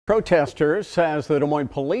Protesters says the Des Moines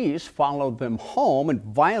police followed them home and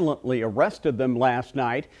violently arrested them last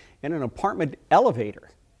night in an apartment elevator.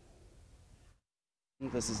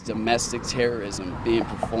 This is domestic terrorism being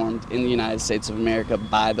performed in the United States of America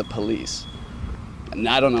by the police. And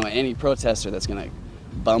I don't know any protester that's going to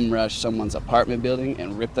bum rush someone's apartment building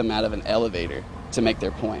and rip them out of an elevator to make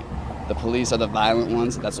their point. The police are the violent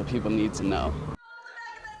ones. That's what people need to know.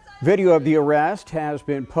 Video of the arrest has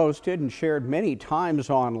been posted and shared many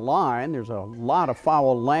times online. There's a lot of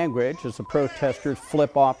foul language as the protesters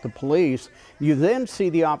flip off the police. You then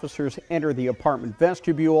see the officers enter the apartment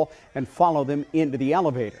vestibule and follow them into the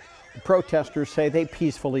elevator. The protesters say they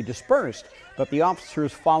peacefully dispersed, but the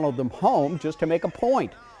officers followed them home just to make a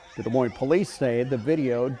point. The Des Moines police say the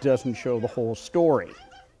video doesn't show the whole story.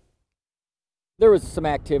 There was some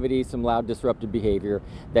activity, some loud disruptive behavior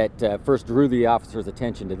that first drew the officers'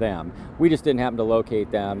 attention to them. We just didn't happen to locate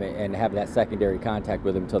them and have that secondary contact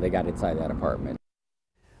with them until they got inside that apartment.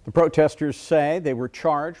 The protesters say they were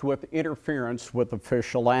charged with interference with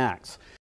official acts.